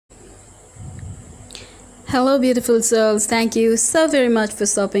Hello, beautiful souls. Thank you so very much for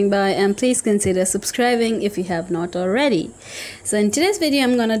stopping by, and please consider subscribing if you have not already. So in today's video,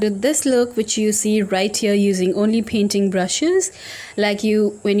 I'm gonna do this look which you see right here using only painting brushes. Like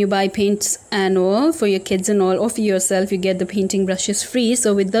when you buy paints and all for your kids and all, or for yourself, you get the painting brushes free.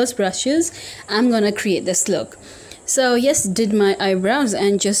 So with those brushes, I'm gonna create this look. So yes, did my eyebrows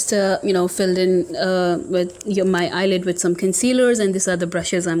and just filled in with my eyelid with some concealers, and these are the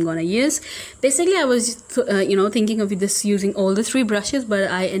brushes I'm gonna use. Basically, I was thinking of this using all the three brushes, but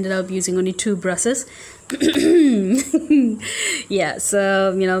I ended up using only two brushes. Yeah,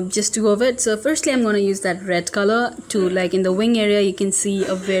 so just two of it. So firstly, I'm gonna use that red color to, like, in the wing area you can see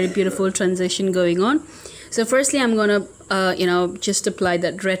a very beautiful transition going on. So firstly, I'm gonna just apply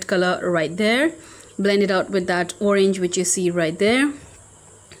that red color right there, blend it out with that orange which you see right there,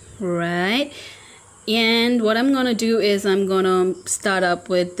 right? And what I'm gonna do is I'm gonna start up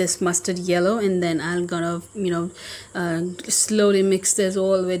with this mustard yellow, and then I'm gonna slowly mix this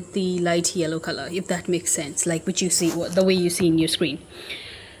all with the light yellow color, if that makes sense, like which you see, the way you see in your screen.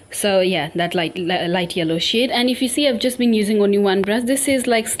 So yeah, that light yellow shade. And if you see, I've just been using only one brush. This is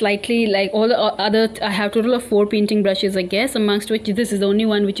like slightly like all the other, I have total of 4 painting brushes, I guess, amongst which this is the only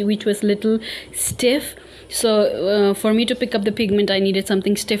one which was little stiff. So for me to pick up the pigment, I needed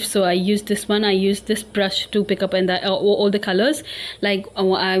something stiff, so I used this one. I used this brush to pick up all the colors. Like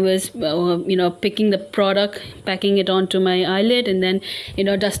I was picking the product, packing it onto my eyelid, and then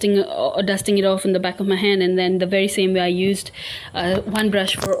dusting it off in the back of my hand. And then the very same way I used one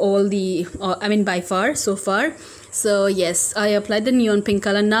brush for all the by far so far. So yes, I applied the neon pink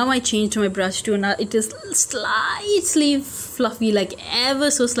color. Now I changed my brush to, now it is slightly fluffy, like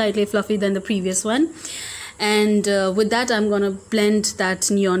ever so slightly fluffy than the previous one. And with that, I'm gonna blend that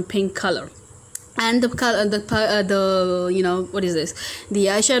neon pink color. And the color, what is this? The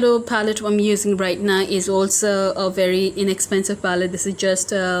eyeshadow palette I'm using right now is also a very inexpensive palette. This is just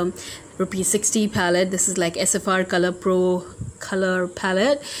 ₹60 palette. This is like SFR Color Pro color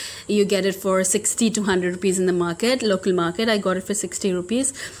palette. You get it for 60 to 100 rupees in the market, local market. I got it for 60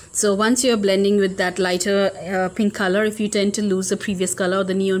 rupees. So once you're blending with that lighter pink color, if you tend to lose the previous color or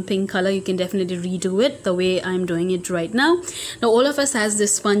the neon pink color, you can definitely redo it the way I'm doing it right now. Now all of us has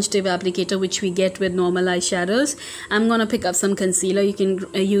this sponge tip applicator which we get with normal eyeshadows. I'm gonna pick up some concealer. You can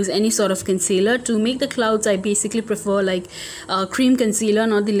use any sort of concealer. To make the clouds, I basically prefer like cream concealer,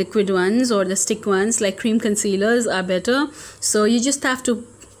 not the liquid ones or the stick ones. Like cream concealers are better. So you just have to,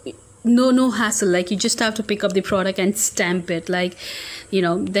 no hassle, like you just have to pick up the product and stamp it, like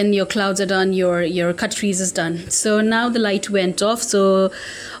then your clouds are done, your cut crease is done. So now the light went off, so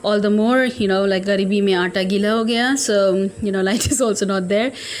all the more like garibi mein aata gila ho gaya, so light is also not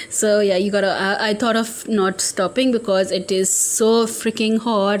there. So yeah, you gotta I thought of not stopping because it is so freaking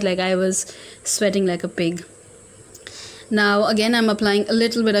hot, like I was sweating like a pig. Now again, I'm applying a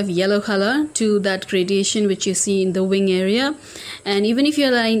little bit of yellow color to that gradation which you see in the wing area. And even if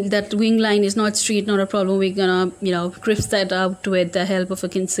your line, that wing line is not straight, not a problem. We're gonna crisp that out with the help of a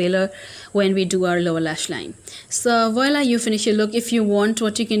concealer when we do our lower lash line. So voila, you finish your look. If you want,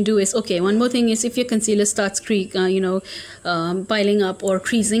 what you can do is, okay, one more thing is, if your concealer starts piling up or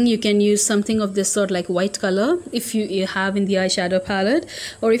creasing, you can use something of this sort, like white color, if you have in the eyeshadow palette.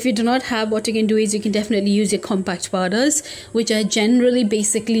 Or if you do not have, what you can do is you can definitely use your compact powders, which are generally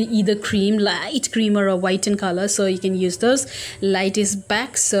basically either cream, light cream, or a white in color. So you can use those. Light is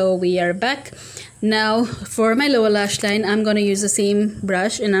back, so we are back. Now for my lower lash line, I'm gonna use the same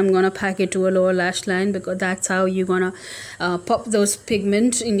brush and I'm gonna pack it to a lower lash line, because that's how you're gonna pop those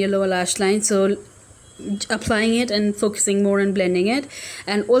pigment in your lower lash line. So applying it and focusing more on blending it.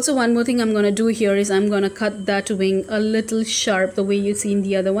 And also one more thing I'm gonna do here is I'm gonna cut that wing a little sharp, the way you see in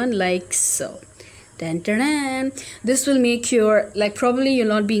the other one, like so. Dun, dun, dun. This will make your, like, probably you're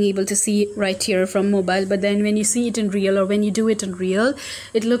not being able to see right here from mobile, but then when you see it in real, or when you do it in real,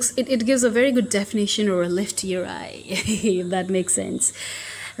 it gives a very good definition or a lift to your eye. If that makes sense.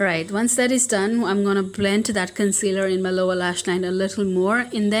 Right, once that is done, I'm gonna blend that concealer in my lower lash line a little more,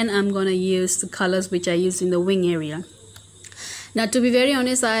 and then I'm gonna use the colors which I used in the wing area. Now, to be very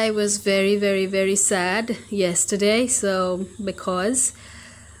honest, I was very, very, very sad yesterday. So because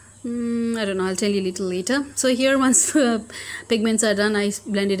I don't know, I'll tell you a little later. So here, once the pigments are done, I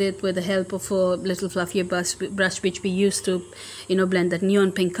blended it with the help of a little fluffier brush which we used to blend that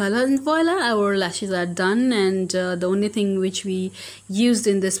neon pink color, and voila, our lashes are done. And the only thing which we used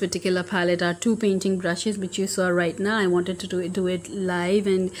in this particular palette are 2 painting brushes which you saw right now. I wanted to do it live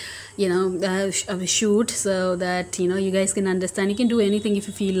and shoot, so that you guys can understand. You can do anything if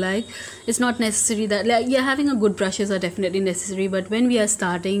you feel like. It's not necessary that, like, yeah, having a good brushes are definitely necessary, but when we are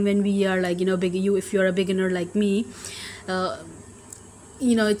starting, when we are like, you know, if you're a beginner like me,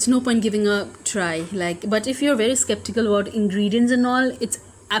 you know, it's no point giving a try. Like, but if you're very skeptical about ingredients and all, it's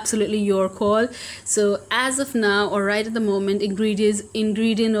absolutely your call. So as of now, or right at the moment,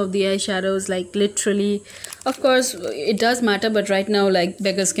 ingredient of the eyeshadows, like literally, of course it does matter, but right now, like,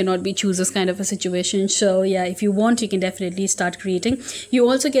 beggars cannot be choosers kind of a situation. So yeah, if you want, you can definitely start creating. You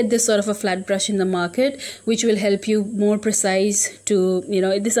also get this sort of a flat brush in the market, which will help you more precise to, you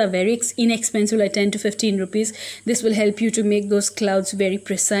know, these are very inexpensive, like 10 to 15 rupees. This will help you to make those clouds very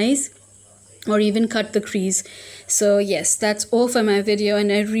precise, or even cut the crease. So yes, that's all for my video,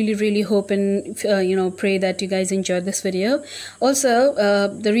 and I really hope and you know, pray that you guys enjoyed this video. Also,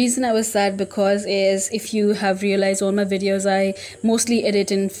 the reason I was sad because is, if you have realized, all my videos I mostly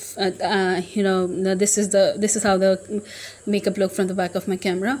edit in you know, this is how the makeup look from the back of my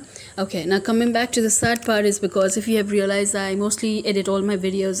camera. Okay, now coming back to the sad part is because if you have realized, I mostly edit all my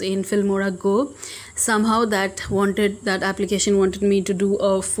videos in Filmora Go. Somehow that application wanted me to do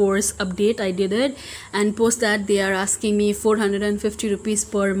a force update. I did it, and post that they are asking me 450 rupees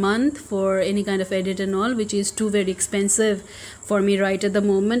per month for any kind of edit and all, which is too very expensive for me right at the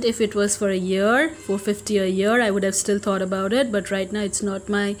moment. If it was for a year, 450 a year, I would have still thought about it, but right now it's not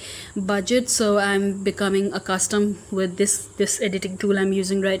my budget. So I'm becoming accustomed with this editing tool I'm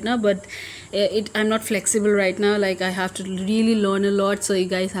using right now, but I'm not flexible right now. Like, I have to really learn a lot, so you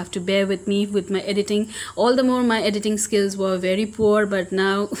guys have to bear with me with my editing. All the more my editing skills were very poor, but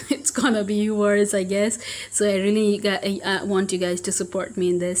now it's gonna be worse, I guess. So I really want you guys to support me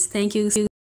in this. Thank you.